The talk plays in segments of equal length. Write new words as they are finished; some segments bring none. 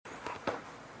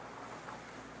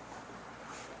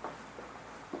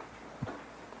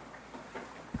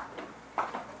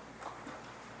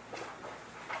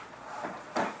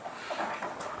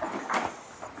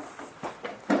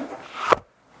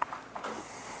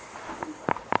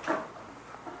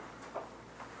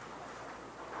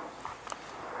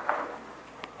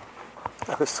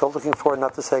We're still looking forward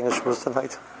not to saying a Shavuos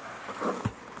tonight.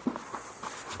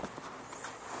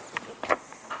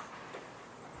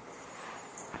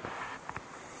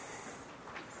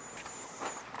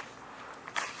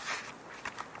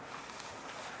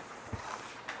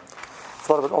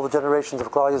 Thought about all the generations of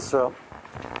Klal Yisrael,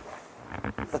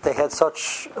 that they had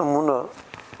such emunah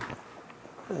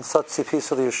and such tzipis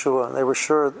for the Yeshua, and they were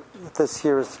sure that this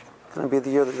year is going to be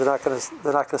the year that they're not going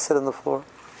to sit on the floor.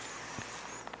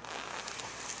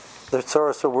 Their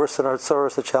tzoros are worse than our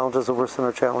tzoros, the challenges are worse than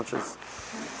our challenges.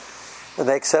 And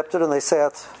they accepted and they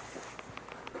sat.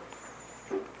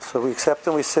 So we accept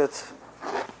and we sit.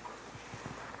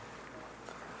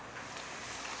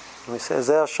 And we say,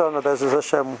 Zeh Hashem, Bezeh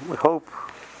Hashem,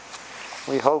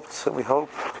 we hoped, and we hope.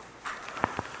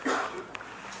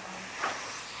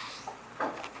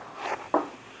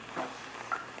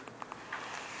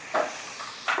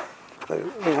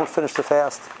 We won't finish the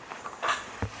fast.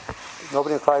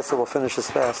 Nobody in Klal Yisrael will finish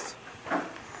this fast.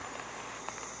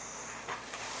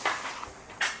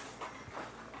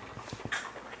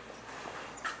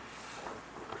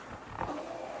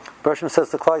 Bershom says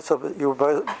to Klal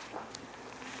Yisrael,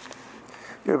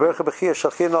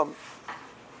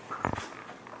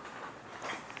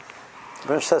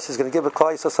 Bershom says he's going to give a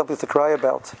Klal Yisrael something to cry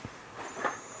about.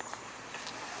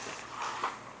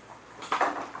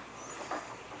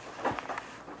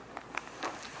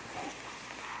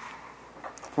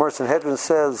 Morris Hedron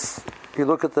says, you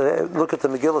look at the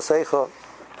Megillah Seicha,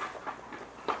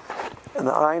 and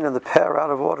the ayin and the peh are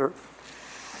out of order.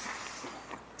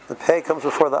 The peh comes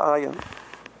before the ayin,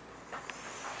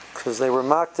 because they were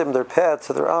makdim their peh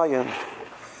to their ayin.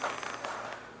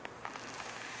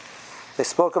 They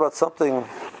spoke about something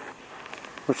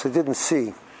which they didn't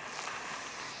see.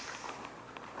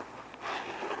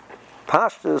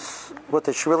 Pashtus, what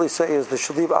they should really say is they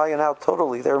should leave ayin out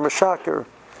totally. They're mashaker.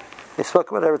 They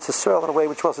spoke about Eretz Yisrael in a way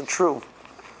which wasn't true.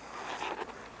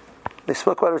 They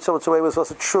spoke about Eretz Yisrael in a way which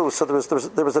wasn't true. So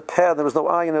there was a peh, there was no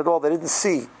ayin at all. They didn't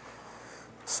see.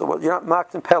 So what, you're not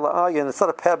mocked in peh la'ayin. It's not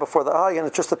a peh before the ayin.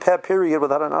 It's just a peh period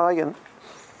without an ayin.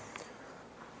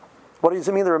 What does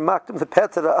it mean? They were mocked in the peh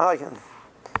to the ayin.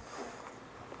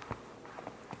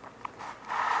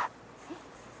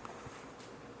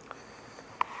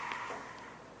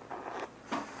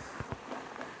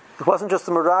 It wasn't just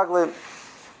the meraglim.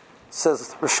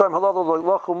 Says Rishayim Halal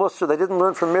Lochul Musar. They didn't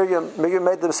learn from Miriam. Miriam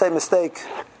made the same mistake.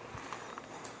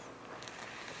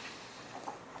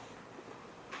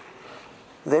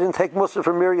 They didn't take Musar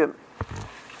from Miriam.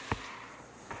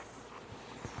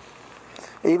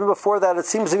 Even before that, it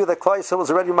seems to me that Klal Yisrael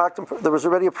was already marked. There was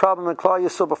already a problem in Klal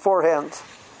Yisrael beforehand.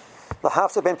 The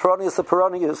Hafsa ben Peronius, the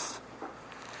Peronius.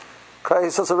 Klal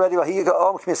Yisrael was already Vahiyiga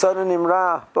Om K'misayin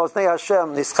Nimra Boznei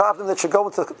Hashem. These Chavdim that should go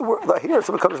into the here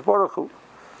to Hakadosh Baruch Hu.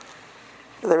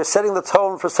 They were setting the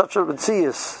tone for such a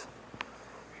Metzius.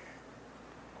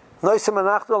 We're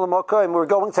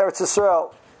going to Eretz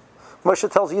Yisrael. Moshe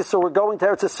tells Yisrael, we're going to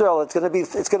Eretz Yisrael. It's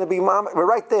going to be we're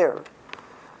right there.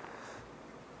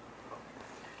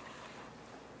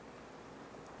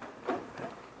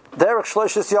 Derech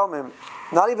Shloshis Yomim.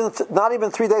 Not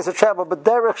even 3 days of travel, but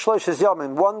Derech Shloshis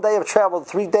Yomim. 1 day of travel,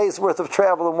 3 days worth of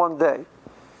travel in 1 day.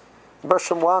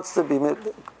 Bershom wants to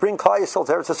bring Klal Yisrael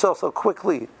to Eretz Yisrael so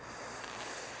quickly.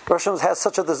 Bershom has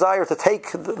such a desire to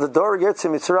take the Dor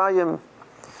Yetzim Mitzrayim,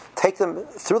 take them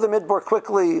through the Midbar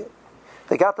quickly.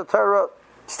 They got the Torah.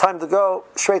 It's time to go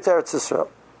straight to Eretz Yisrael.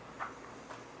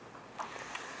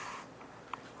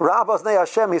 Rabbos Nei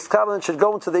Hashem, his covenant should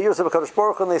go into the ears of HaKadosh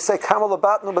Baruch Hu, and they say, Kamal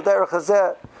Abatnu B'derech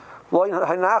Hazeh, Lo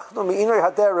Hanachnu Mi'inoi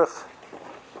HaDerech.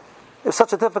 It's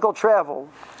such a difficult travel.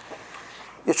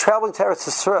 You're traveling to Eretz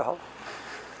Yisrael.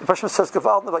 The person says,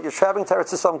 Gevaldna, but you're traveling to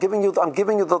Eretz Yisrael. I'm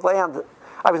giving you the land.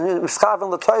 I was in Miskav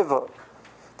and Latova.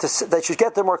 They should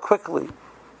get there more quickly.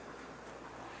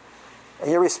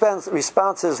 And your response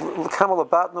is, Kamal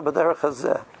Abatnu B'derech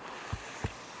Hazeh.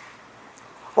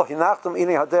 Lo Hanachnu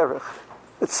Mi'inoi HaDerech.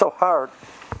 It's so hard.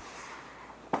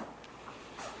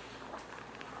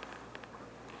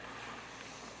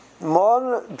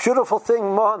 Mon, beautiful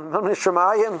thing, Mon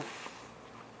Nishamayim.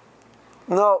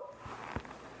 No.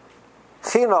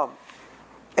 Chinam.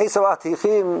 Esa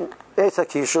Atichim, Esa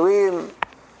Kishurim.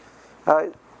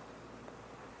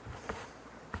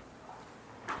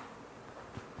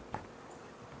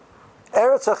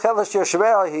 Eretz HaChelesh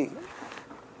Yeshveahi.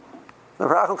 The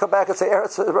Racham come back and say,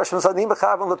 Eretz Rashim Zanim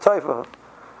B'chavan L'Toiva.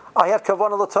 I had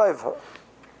Kavanah L'Toiva.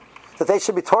 That they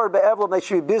should be Torah Be'evlim, they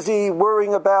should be busy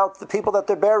worrying about the people that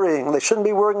they're burying. They shouldn't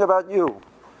be worrying about you.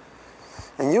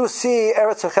 And you see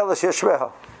Eretz HaChelesh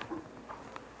Yeshveahi.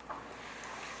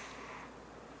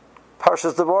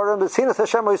 Parshas Devarim, B'tzinas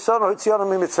Hashem Oisanu Hitziyanu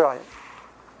Mitzrayim.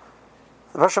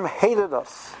 The Hashem hated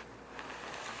us.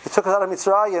 He took us out of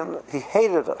Mitzrayim. He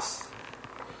hated us.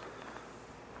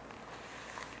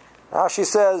 Rashi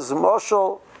says,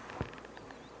 Moshel,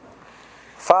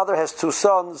 father has two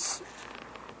sons.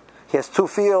 He has two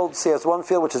fields. He has one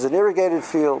field which is an irrigated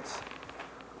field.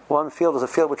 One field is a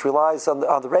field which relies on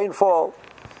the rainfall.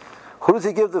 Who does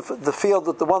he give the field,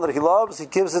 the one that he loves? He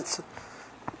gives it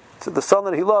to the son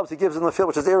that he loves. He gives him the field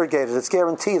which is irrigated. It's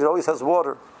guaranteed. It always has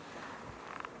water.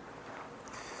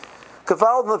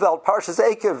 Kavald Navel, Parshas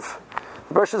Ekev,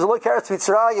 Parshas Eloi Eretz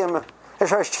Mitzrayim,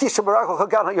 Esher Shisha Barakol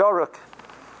Chagan HaYoruk.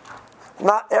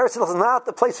 Eretz is not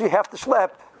the place where you have to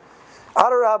schlep.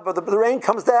 Adarabah, the rain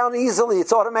comes down easily.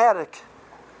 It's automatic.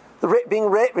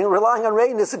 Relying on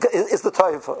rain is the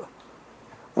taiva.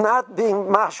 Not being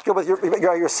mashka with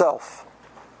yourself.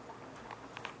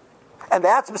 And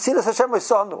that's B'sinas Hashem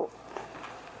Oisanu.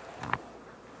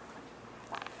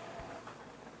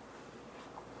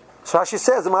 So Rashi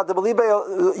says,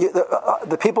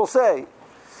 the people say,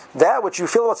 that which you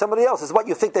feel about somebody else is what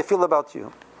you think they feel about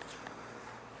you.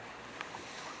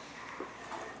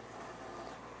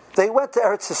 They went to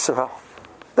Eretz Yisrael.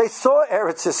 They saw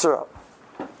Eretz Yisrael.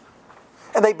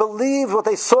 And they believed what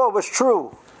they saw was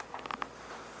true.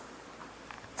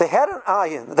 They had an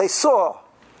ayin. They saw.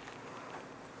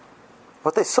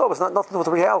 What they saw was nothing to do with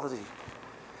reality.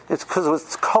 It's because it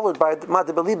was colored by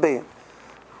Madibalibayim.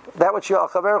 That which you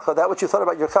thought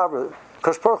about your chaver.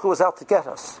 Because Baruch Hu was out to get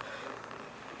us.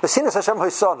 B'sinas Hashem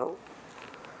Hoisanu.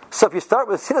 So if you start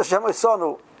with B'sinas Hashem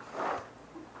Hoisanu,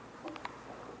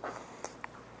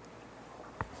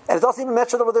 and it doesn't even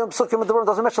mention over there in Psukim, it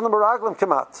doesn't mention the Meraglim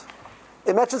Kemat.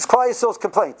 It mentions Klal Yisrael's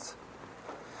complaint.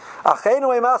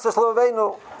 Acheinu Eimasas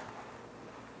Loveinu.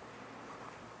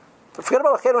 Forget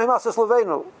about Acheinu Eimasas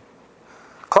Loveinu.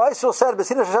 Klal Yisrael said,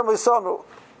 B'sinas Hashem Hoisanu.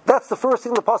 That's the first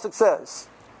thing the pasuk says.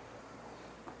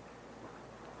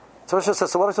 So Hashem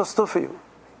says, so what am I supposed to do for you?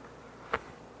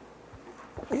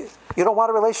 You don't want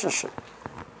a relationship.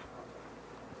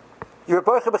 You're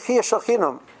Baruch B'chiyah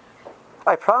Shalchinam.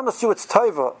 I promise you it's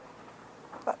taiva.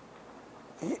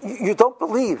 You don't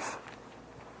believe.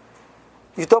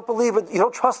 You don't believe it. You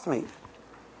don't trust me.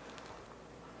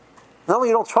 Not only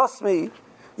you don't trust me,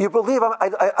 you believe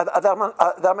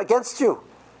that I'm against you.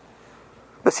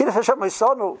 B'sinas Hashem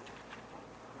Hoisanu,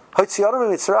 Hoitziyanu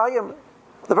Mitzrayim.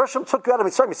 The Hashem took you out of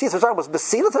Mitzrayim. B'sinas Hashem was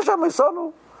B'sinas Hashem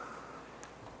Hoisanu.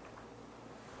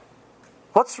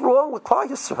 What's wrong with Klal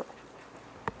Yisrael?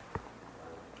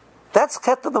 That's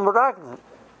Chet of the Meraglim.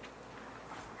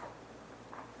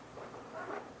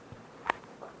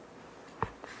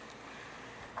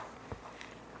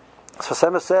 So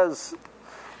Sema says,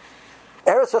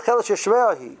 Eretz V'cheles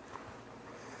Yeshveahi.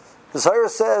 Zohar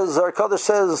says, Zohar Kodesh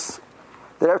says,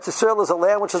 that Eretz Yisrael is a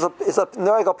land which is a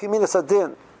Noeg al Pi Midas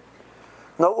Adin.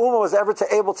 No Ummah was ever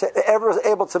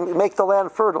able to make the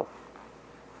land fertile.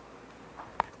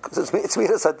 Because it's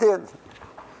Midas Adin.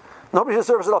 Nobody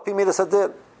deserves it al Pi Midas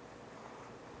Adin.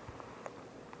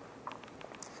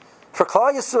 For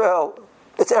Klal Yisrael,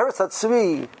 it's Eretz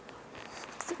HaTzvi.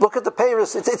 Look at the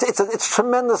Paris. It's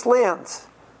tremendous land.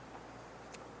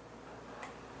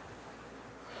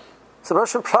 So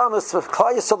Hashem promised for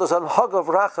Klal Yisrael there's an hug of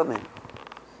Rachamim.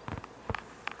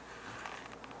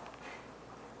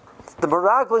 The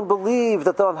Meraglim believe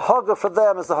that the Hanhaga for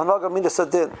them is the Hanhaga Midas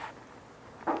Adin.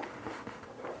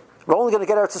 We're only going to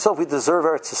get Eretz Yisrael if we deserve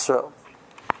Eretz Yisrael.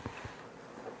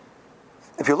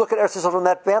 If you look at Eretz Yisrael from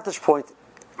that vantage point,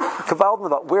 Kavaldim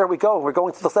about where are we going? We're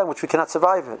going to the land which we cannot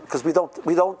survive in because we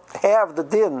don't have the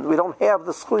din, we don't have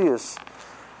the schuyas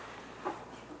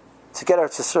to get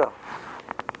Eretz Yisrael.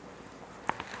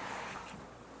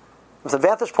 From the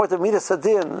vantage point of Midas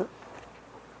Adin,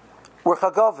 we're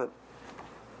Chagavim.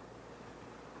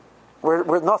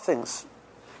 We're nothings.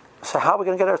 So how are we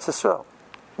going to get Eretz Yisrael?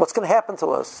 What's going to happen to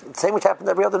us? The same which happened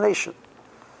to every other nation.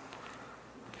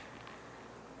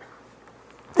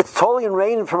 It's totally in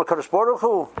rain from a Kadosh Baruch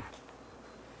Hu.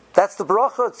 That's the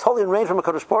bracha. It's totally in rain from a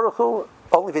Kadosh Baruch Hu,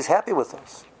 only if He's happy with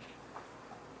us.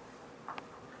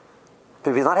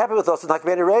 If He's not happy with us, it's not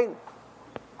going to be any rain.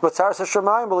 Then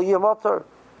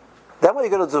what are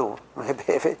you going to do?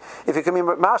 If you can be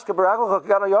Mashka Barakal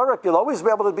Chagan HaYoruk, you'll always be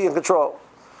able to be in control.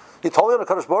 You're totally on a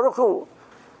Kadosh Baruch Hu.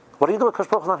 What do you do if Kadosh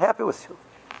Baruch Hu is not happy with you?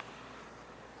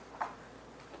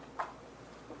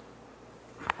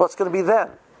 What's going to be then?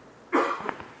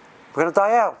 We're going to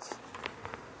die out.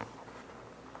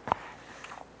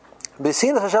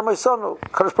 B'sinas Hashem Hoisanu,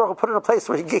 Kadosh Baruch Hu put in a place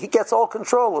where he gets all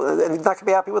control, and He's not going to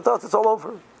be happy with us. It's all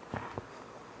over.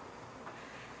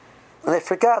 And they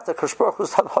forgot that Kadosh Baruch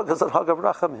Hu's Hanhaga is Hanhaga of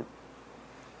Rachamim.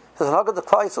 There's an Haggadah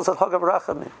Klal Yisrael, there's a Haggadah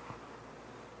Rachamim.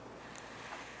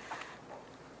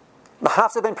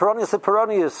 Mahafse ben Peronius and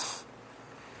Peronius.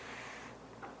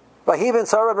 Vahi ben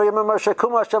Sarah ben Yemem Moshe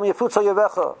Kuma Hashem Yefutza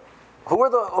Yevecha. Who are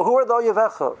the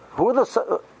Yevecha? Who are the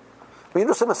who are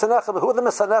the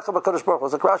Mesanechim b'Kadosh Baruch Hu?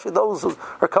 It's like Rashi, those who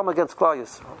are come against Klal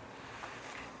Yisrael.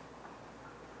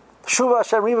 Shuva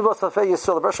Hashem Riva B'Safei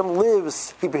Yisrael. The Bershom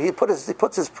lives. He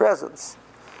puts his presence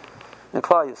in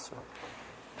Klal Yisrael.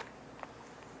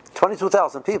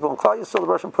 22,000 people in Klal Yisrael. The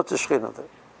Bershom puts his Shekhinah there.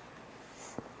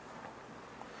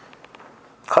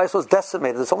 Klal Yisrael is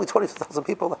decimated. There's only 22,000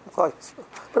 people left in Klal Yisrael.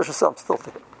 Bershom still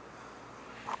there.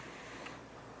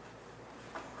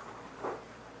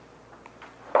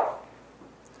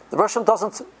 The Bershom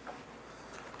doesn't.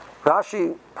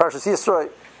 Rashi, Parshas Yisro,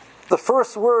 the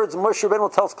first words Moshe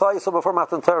Rabbeinu tells Klal Yisrael before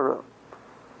Matan Torah.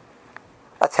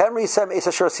 Atem risem es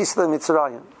asher asistem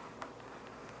Mitzrayim.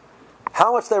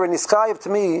 How much they were niskayev to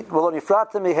me, v'lo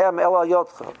nifratem mihem el al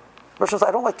yodcha. Moshe says,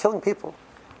 I don't like killing people.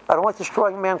 I don't like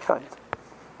destroying mankind.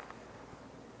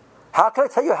 How can I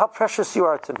tell you how precious you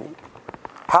are to me?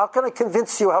 How can I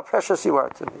convince you how precious you are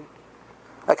to me?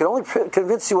 I can only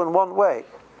convince you in one way.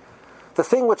 The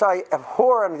thing which I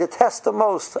abhor and detest the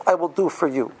most, I will do for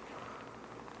you.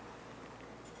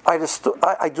 I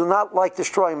do not like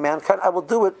destroying mankind. I will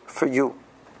do it for you.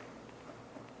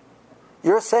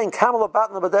 You're saying, Kamala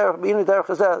Batna B'derech B'inu Derech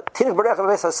Hazeh Tinik B'derech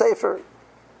B'Beis HaSefer.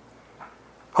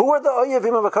 Who are the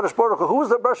Oyevim of HaKadosh Baruch Hu? Who is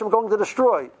the Bershom going to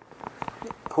destroy?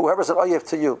 Whoever's an Oyev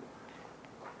to you.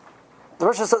 The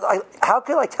Bershom says, how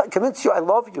can I convince you I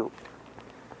love you?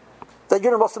 That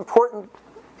you're the most important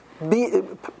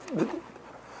being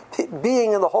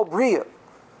in the whole Bria.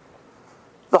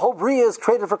 The whole Bria is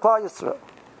created for Klal Yisrael.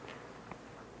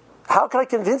 How can I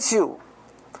convince you?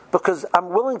 Because I'm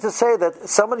willing to say that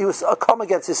somebody who's come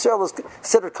against Yisrael is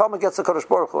considered come against the Kadosh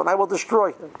Baruch Hu, and I will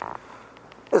destroy him.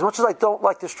 As much as I don't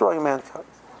like destroying mankind.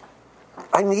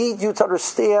 I need you to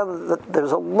understand that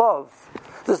there's a love.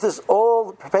 There's this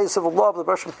all-pervasive love that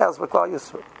Bershom has for Klal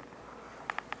Yisrael.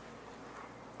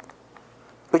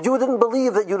 But you didn't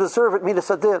believe that you deserve it, Midas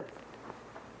Adin.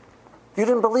 You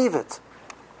didn't believe it.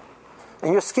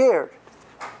 And you're scared.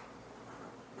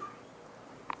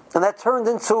 And that turned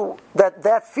into,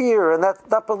 that fear and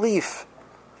that belief,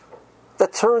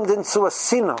 that turned into a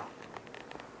sinah.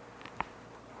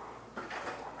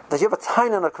 That you have a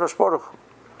taina in a Kadosh Baruch Hu.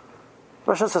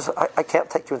 Bershom says, I can't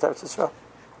take you into Eretz Yisrael.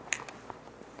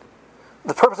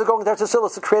 The purpose of going to Eretz Yisrael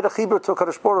is to create a chibur to a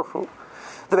Kadosh Baruch Hu.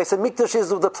 The Beis HaMikdash is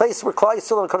the place where Klal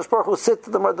Yisrael and Kadosh Baruch Hu sit.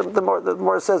 The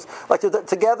more it says, like they're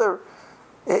together,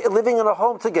 living in a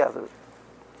home together.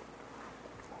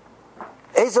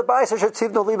 Where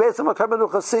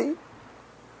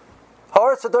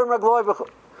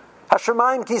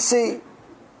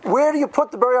do you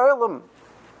put the Bari Olam?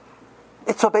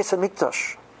 It's a Beis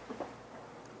HaMikdash.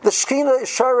 The Shekhinah is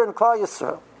Shara in Klal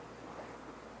Yisrael.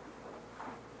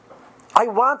 I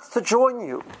want to join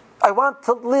you. I want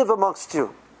to live amongst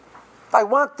you. I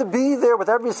want to be there with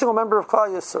every single member of Klal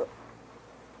Yisrael.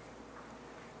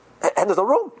 And there's a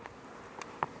room.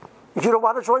 You don't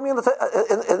want to join me in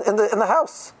the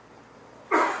house.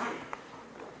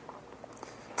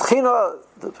 Tchina,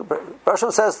 the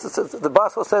Bershom says, the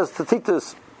Basel says to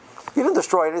Titus, you didn't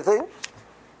destroy anything.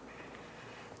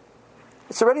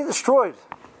 It's already destroyed.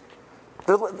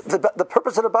 The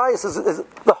purpose of the bias is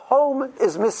the home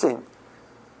is missing.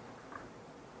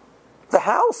 The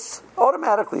house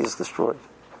automatically is destroyed.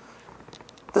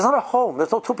 There's not a home.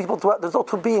 There's no two people. There's no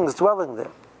two beings dwelling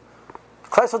there.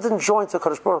 Klal Yisrael didn't join to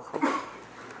Kadosh Baruch Hu.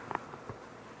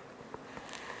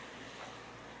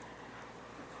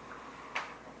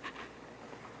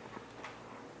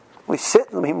 We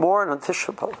sit and we mourn on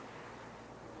Tisha B'Av.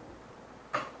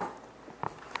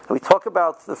 And we talk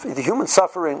about the human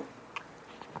suffering.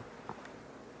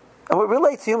 And we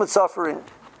relate to human suffering.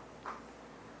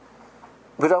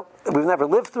 We've never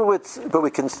lived through it, but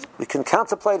we can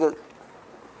contemplate it.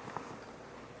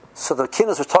 So the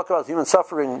kinnas we talk about human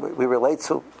suffering, we relate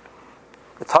to.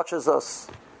 It touches us.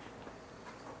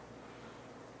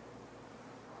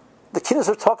 The kinnas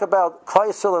we talk about Klal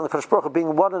Yisrael and the Kadosh Baruch Hu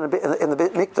being one in the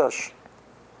Beit Mikdash.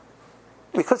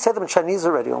 We could say them in Chinese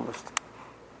already, almost.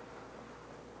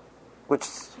 Which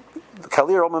the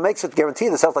Kalir almost makes it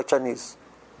guaranteed. It sounds like Chinese.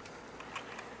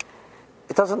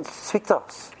 It doesn't speak to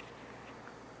us.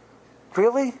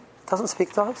 Really? It doesn't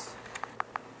speak to us?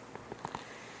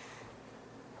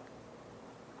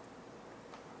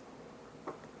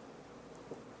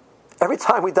 Every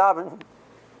time we davening,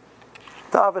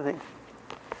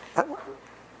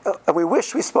 and we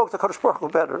wish we spoke to Kadosh Baruch Hu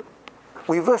better.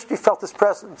 We wish we felt His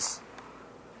presence.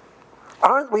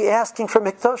 Aren't we asking for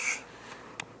Mikdash?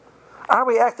 Are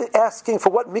we asking for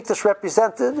what Mikdash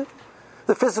represented?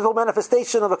 The physical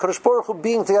manifestation of a Kadosh Baruch Hu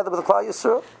being together with the Klal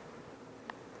Yisrael?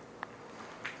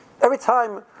 Every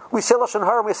time we say Lashon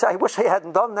Hara, we say, I wish I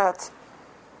hadn't done that.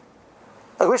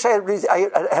 I wish I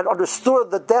had understood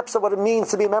the depths of what it means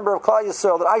to be a member of Klal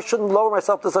Yisrael, that I shouldn't lower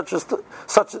myself to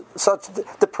such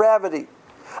depravity.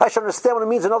 I should understand what it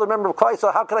means another member of Klal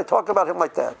Yisrael. How can I talk about him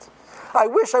like that? I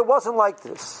wish I wasn't like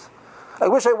this. I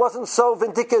wish I wasn't so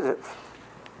vindicative.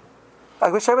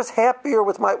 I wish I was happier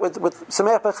with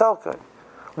Sameach B'Chelkai.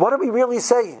 What are we really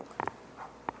saying?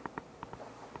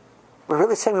 We're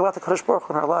really saying we want the Kadosh Baruch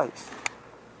Hu in our lives.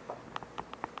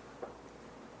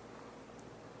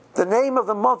 The name of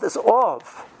the month is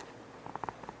Av.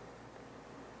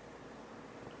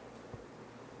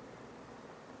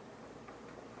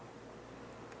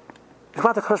 We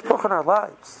want the Kadosh Baruch Hu in our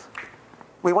lives.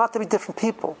 We want to be different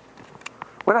people.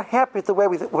 We're not happy with the way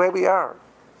we are.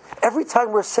 Every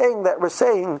time we're saying that, we're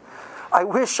saying, I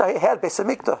wish I had Beis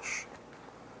HaMikdash.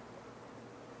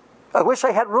 I wish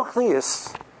I had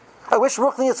Ruchnius. I wish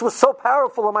Ruchnius was so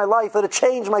powerful in my life that it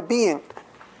changed my being.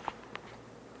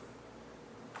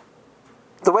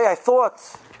 The way I thought,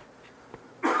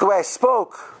 the way I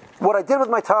spoke, what I did with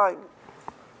my time,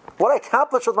 what I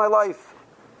accomplished with my life.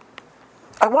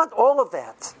 I want all of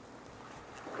that.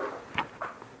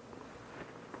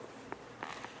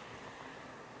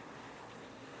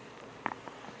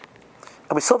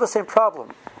 And we still have the same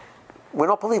problem. We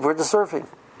don't believe we're deserving.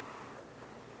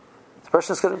 The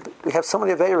person is going to. We have so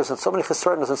many aveiros and so many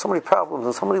chesronos and so many problems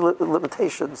and so many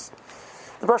limitations.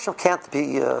 The Baruch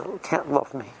can't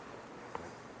love me.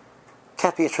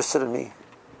 Can't be interested in me.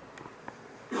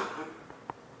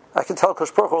 I can tell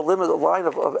Kosh Baruch Hu limit the line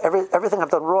of everything I've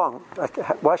done wrong.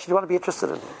 Why should you want to be interested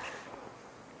in me?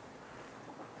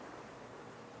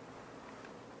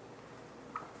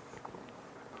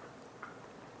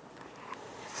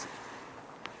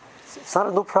 It's not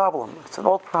a new problem. It's an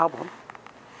old problem.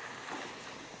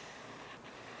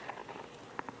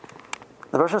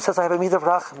 The version says, I have a midah of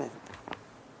rachamim.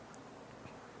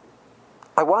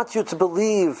 I want you to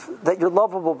believe that you're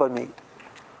lovable by me,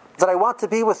 that I want to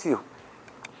be with you.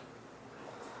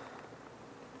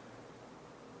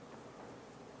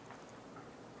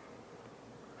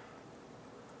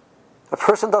 A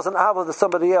person does an avla to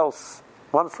somebody else.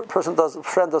 One person does, a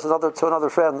friend does another to another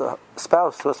friend, a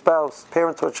spouse to a spouse,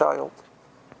 parent to a child.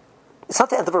 It's not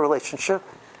the end of a relationship.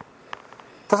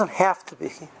 It doesn't have to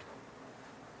be.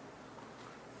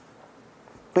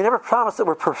 We never promised that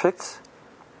we're perfect.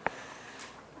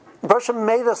 Baruch Hashem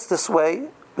made us this way.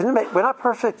 We're not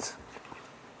perfect.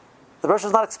 The Baruch Hashem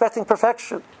is not expecting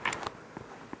perfection.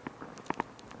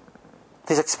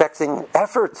 He's expecting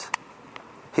effort.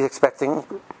 He's expecting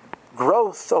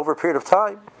growth over a period of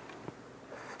time.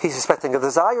 He's expecting a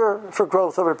desire for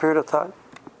growth over a period of time.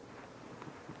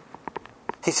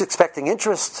 He's expecting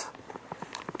interest.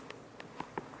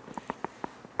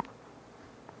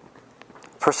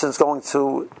 Person's going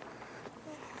to,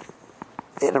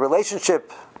 in a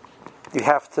relationship, you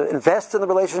have to invest in the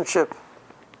relationship.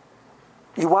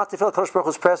 You want to feel Kadosh Baruch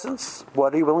Hu's presence.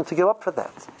 What are you willing to give up for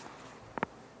that?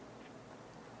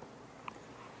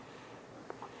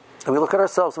 And we look at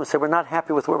ourselves and we say, we're not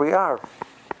happy with where we are.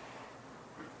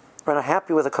 We're not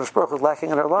happy with the Kadosh Baruch Hu lacking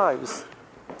in our lives.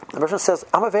 The person says,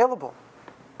 I'm available.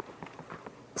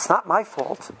 It's not my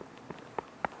fault.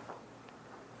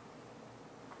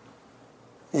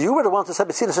 You were the one who said,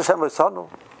 B'tzilas Hashem v'yitzanu.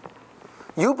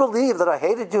 You believe that I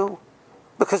hated you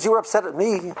because you were upset at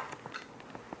me.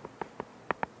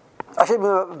 I should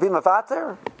be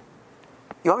mevater?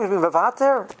 You want me to be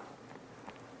mevater?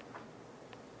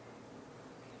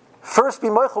 First be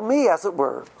moichel me, as it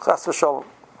were. Chas v'sholom.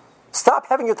 Stop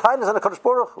having your tightness on the Kadosh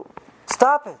Baruch Hu.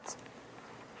 Stop it.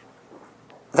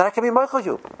 Then I can be moichel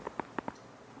you.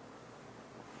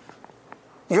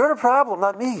 You're the problem,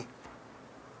 not me.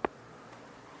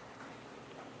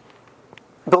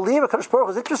 Believe that Kadosh Baruch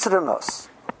Hu is interested in us.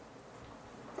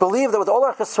 Believe that with all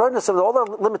our chesronos and with all our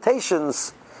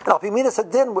limitations, and Al Pi Midas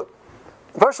Hadin, Baruch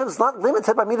Hashem is not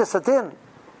limited by Midas Hadin.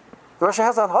 Baruch Hashem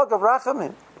has a hug of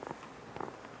rachamim.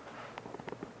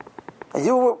 And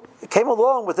you came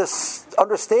along with this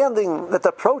understanding that the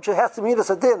approach has to be Midas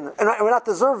Hadin, and we're not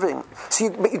deserving. So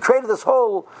you created this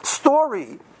whole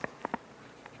story.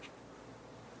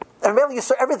 And really you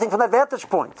saw everything from that vantage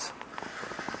point.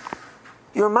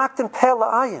 You're maktim peh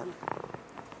la'ayin.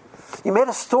 You made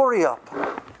a story up,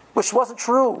 which wasn't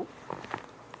true.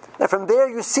 And from there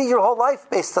you see your whole life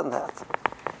based on that.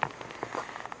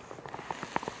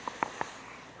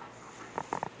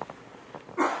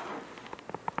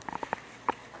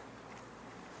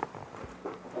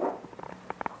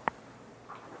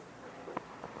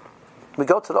 We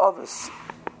go to the Avos.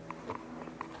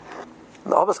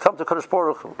 The Avos come to Kadosh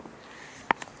Baruch Hu.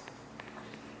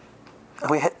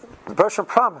 And the Bershom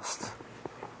promised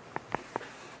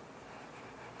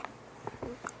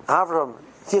Avram,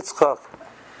 Yitzchak,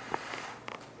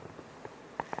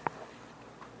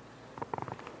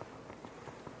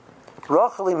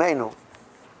 Rachel Imenu,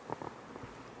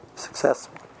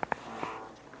 successful.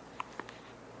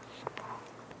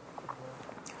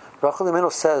 Rachel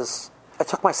Imenu says, I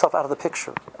took myself out of the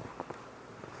picture.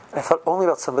 And I thought only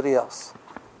about somebody else.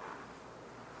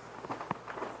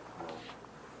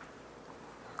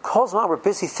 Kozman, we're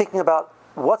busy thinking about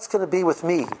what's going to be with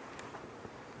me.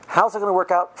 How's it going to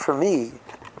work out for me?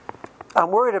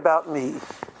 I'm worried about me.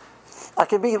 I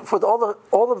can be with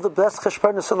all of the best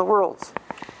cheshbonos in the world.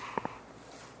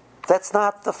 That's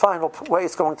not the final way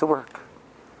it's going to work.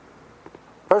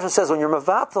 Bershom says when you're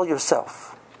mevatel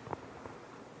yourself,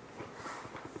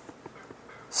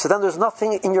 so then there's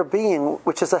nothing in your being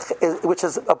which is a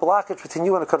blockage between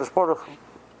you and the Kadosh Baruch Hu.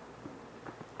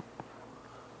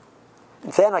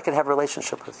 Then I can have a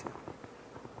relationship with you.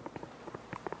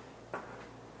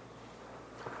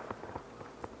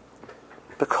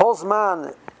 Because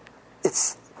man,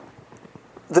 it's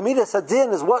the midas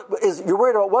hadin is you're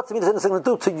worried about what the midas hadin is going to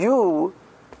do to you.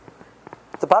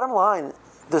 The bottom line,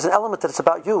 there's an element that it's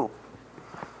about you.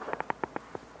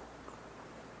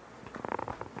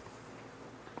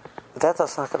 But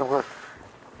that's not going to work.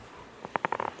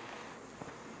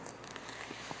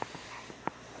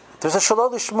 There's a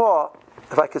shalom lishma,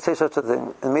 if I could say such a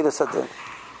thing, in midas hadin.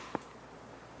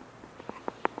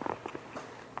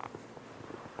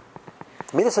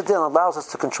 Midas hadin allows us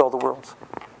to control the world.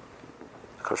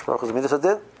 Kadosh Baruch Hu is midas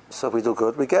hadin, so if we do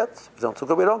good, we get. If we don't do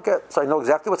good, we don't get. So I know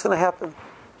exactly what's going to happen.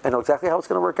 I know exactly how it's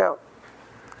going to work out.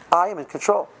 I am in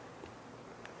control.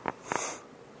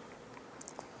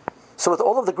 So with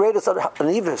all of the greatest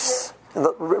anivus, and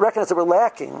the recognize that we're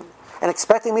lacking, and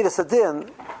expecting midas hadin,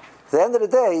 at the end of the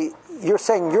day, you're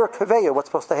saying you're kaveya, what's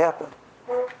supposed to happen.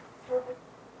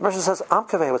 Moshe says, I'm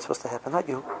kaveya, what's supposed to happen, not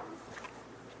you.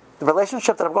 The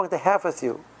relationship that I'm going to have with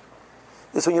you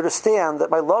is when you understand that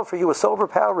my love for you is so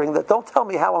overpowering that don't tell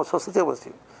me how I'm supposed to deal with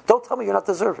you. Don't tell me you're not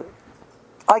deserving.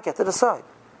 I get to decide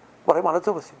what I want to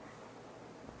do with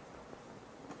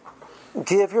you.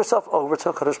 Give yourself over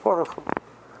to Kadosh Baruch Hu.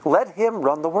 Let Him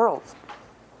run the world.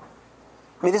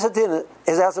 Midas hadin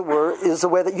is, as it were, is the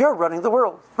way that you're running the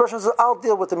world. The person says, I'll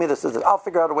deal with the midas hadin. I'll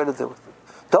figure out a way to deal with it.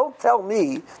 Don't tell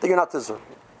me that you're not deserving.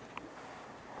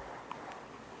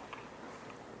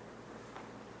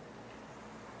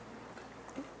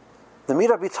 The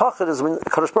midah b'tachon is when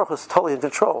Kadosh Baruch Hu is totally in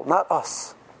control, not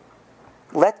us.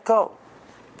 Let go.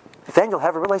 Then you'll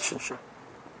have a relationship.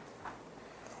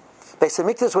 Beis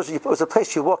Hamikdash was a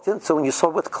place you walked into when you saw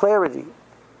with clarity,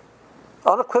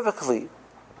 unequivocally,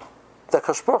 that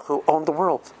Kadosh Baruch Hu owned the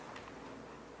world.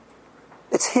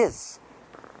 It's His.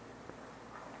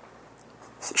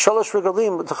 Shalosh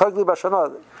regalim t'chagli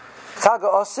b'shana. Chag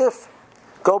Osif,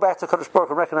 go back to Kadosh Baruch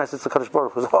Hu and recognize it's the Kadosh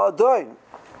Baruch Hu. Ha'adon.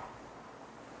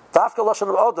 Dafka lashon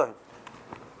of Adon.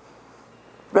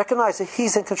 Recognize that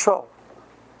He's in control.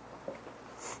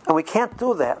 And we can't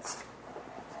do that.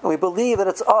 And we believe that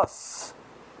it's us.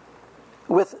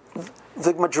 With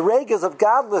the madregas of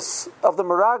godless of the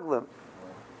Meraglim,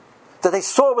 that they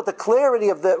saw with the clarity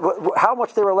of how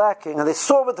much they were lacking, and they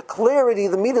saw with the clarity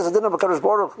the midas hadin of Kadosh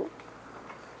Baruch Hu.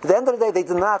 At the end of the day, they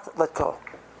did not let go.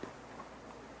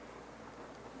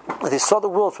 And they saw the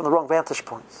world from the wrong vantage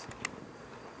points.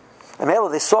 And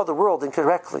they saw the world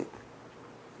incorrectly.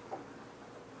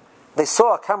 They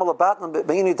saw Kamal Abatnan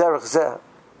Be'ini Derech Zeh.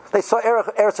 They saw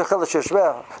Eretz Echel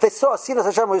Sheshveh. They saw Sinas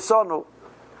Hashem Yisonu.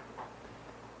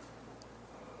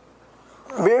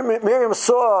 Miriam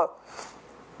saw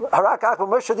Harak Akbar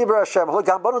Moshe Diber Hashem,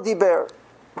 Gambanu Diber.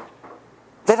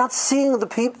 They're not seeing the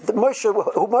people, Moshe,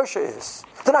 who Moshe is.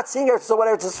 They're not seeing what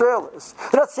Eretz Israel is.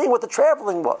 They're not seeing what the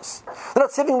traveling was. They're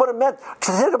not seeing what it meant.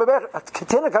 They're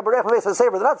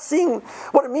not seeing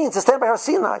what it means to stand by Har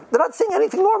Sinai. They're not seeing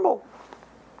anything normal.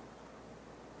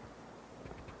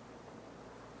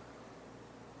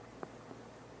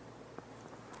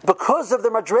 Because of the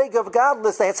madrega of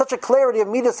godless, they had such a clarity of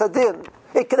midas hadin.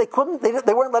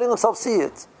 They weren't letting themselves see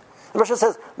it. The Moshe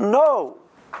says, no.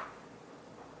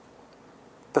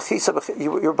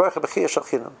 You're baruch b'chiyah shel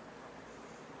chinam.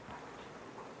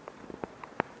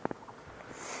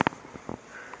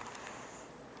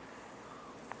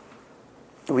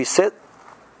 We sit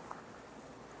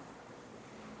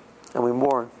and we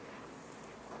mourn.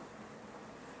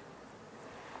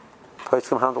 It's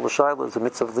a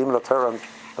mitzvah of Limud Torah on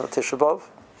Tisha B'Av.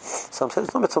 Some say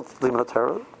there's no mitzvah of Limud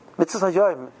Torah. Mitzvah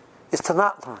Hayom is to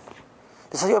not learn.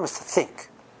 This Yom is to think.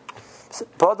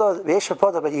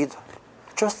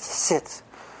 Just sit.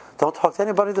 Don't talk to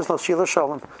anybody. There's no Shila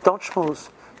Shalom. Don't schmooze.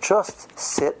 Just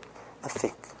sit and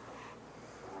think.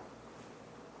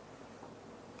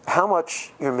 How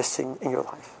much you're missing in your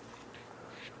life.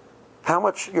 How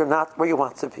much you're not where you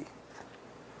want to be.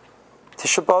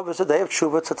 Tisha B'Av is a day of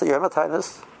tshuva. It's a Yom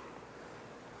HaTainis.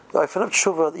 The often of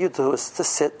tshuva that you do is to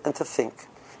sit and to think.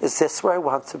 Is this where I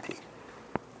want to be?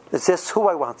 Is this who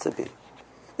I want to be?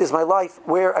 Is my life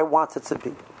where I want it to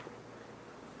be?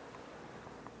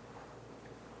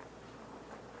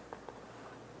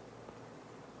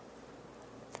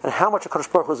 And how much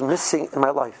HaKadosh Baruch Hu is missing in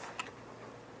my life.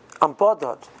 I'm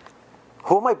bothered.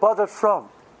 Who am I bothered from?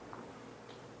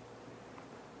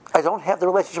 I don't have the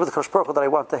relationship with the HaKadosh Baruch Hu that I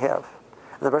want to have.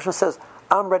 And the Bereshit says,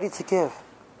 I'm ready to give.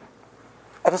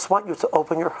 I just want you to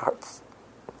open your hearts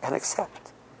and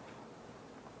accept.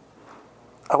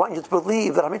 I want you to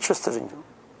believe that I'm interested in you.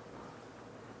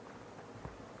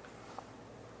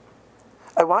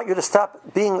 I want you to stop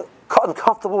being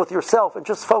uncomfortable with yourself and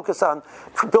just focus on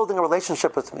building a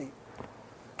relationship with me.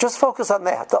 Just focus on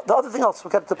that. The other thing else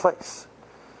will get into place.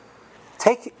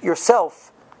 Take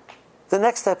yourself. The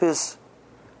next step is,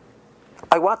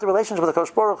 I want the relationship with the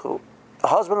Kodesh Baruch Hu. A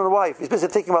husband and a wife. He's busy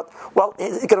thinking about, well,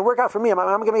 is it going to work out for me? Am I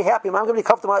going to be happy? Am I going to be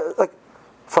comfortable? Like,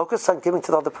 focus on giving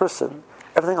to the other person.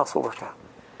 Everything else will work out.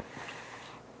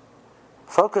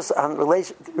 Focus on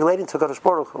relating to Kodesh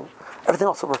Baruch Hu. Everything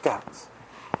else will work out.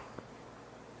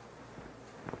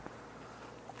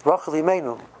 Rachel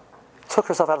Imenu took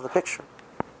herself out of the picture.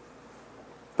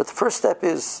 But the first step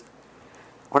is,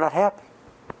 we're not happy.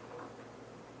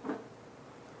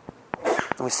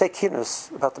 And we say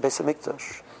kinus about the Beis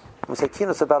HaMikdash. And we say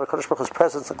kinus about HaKadosh Baruch Hu's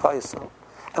presence in Klal Yisrael.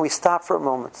 And we stop for a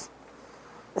moment.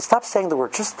 And stop saying the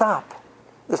word. Just stop.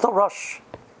 There's no rush.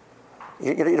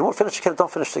 You don't finish the kinus,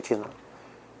 don't finish the kinus.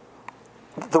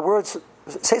 The words,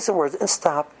 say some words and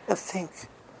stop and think.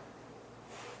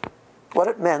 What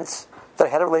it meant that I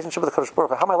had a relationship with the Kodesh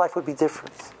Baruch Hu, how my life would be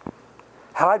different.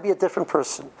 How I'd be a different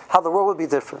person. How the world would be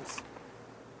different.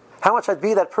 How much I'd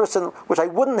be that person which I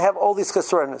wouldn't have all these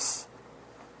chesurenes.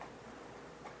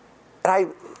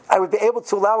 And I would be able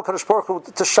to allow Kodesh Baruch Hu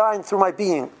to shine through my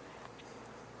being.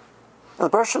 And the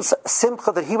Baruch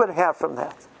simcha that he would have from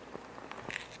that.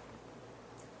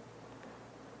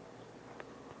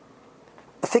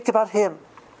 Think about him.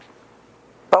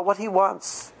 About what he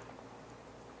wants.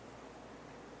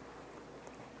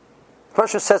 The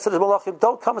Baruch says to the Malachim,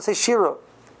 don't come and say Shira.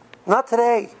 Not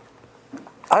today.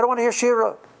 I don't want to hear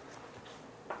Shira.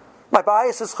 My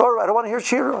bias is Chorah. I don't want to hear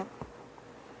Shira.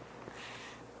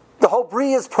 The whole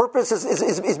Bria's purpose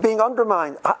is being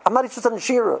undermined. I'm not interested in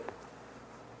Shira.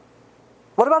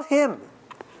 What about him?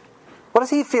 What does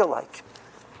he feel like?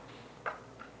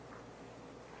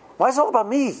 Why is it all about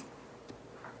me?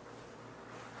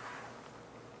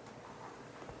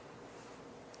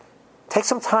 Take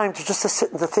some time to just to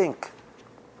sit and to think.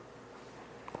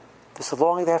 This is a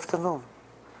long afternoon.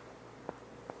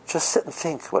 Just sit and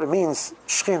think what it means,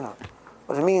 Shekhinah.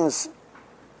 What it means,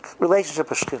 relationship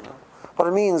with Shekhinah. What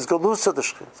it means, Galusa the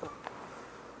Shekhinah.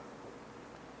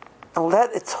 And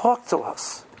let it talk to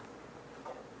us.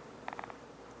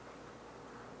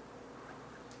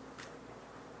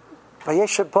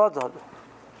 Vayeshev Badad,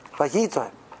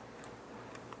 Vayidoim.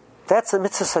 That's the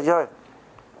mitzvah Sayyid.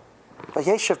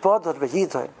 Vayeshev Badad,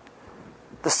 Vayidoim.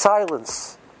 The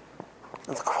silence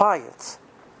and the quiet,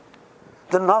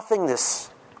 the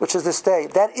nothingness, which is this day.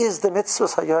 That is the mitzvah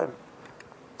Hayom.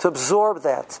 To absorb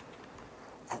that,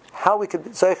 and how we could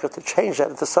zeicher to change that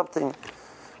into something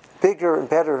bigger and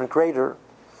better and greater,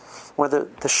 where the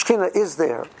Shekhinah is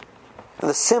there, and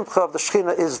the simcha of the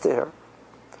Shekhinah is there.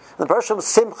 And the Baruch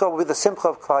Simcha will be the simcha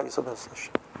of Klal Yisrael.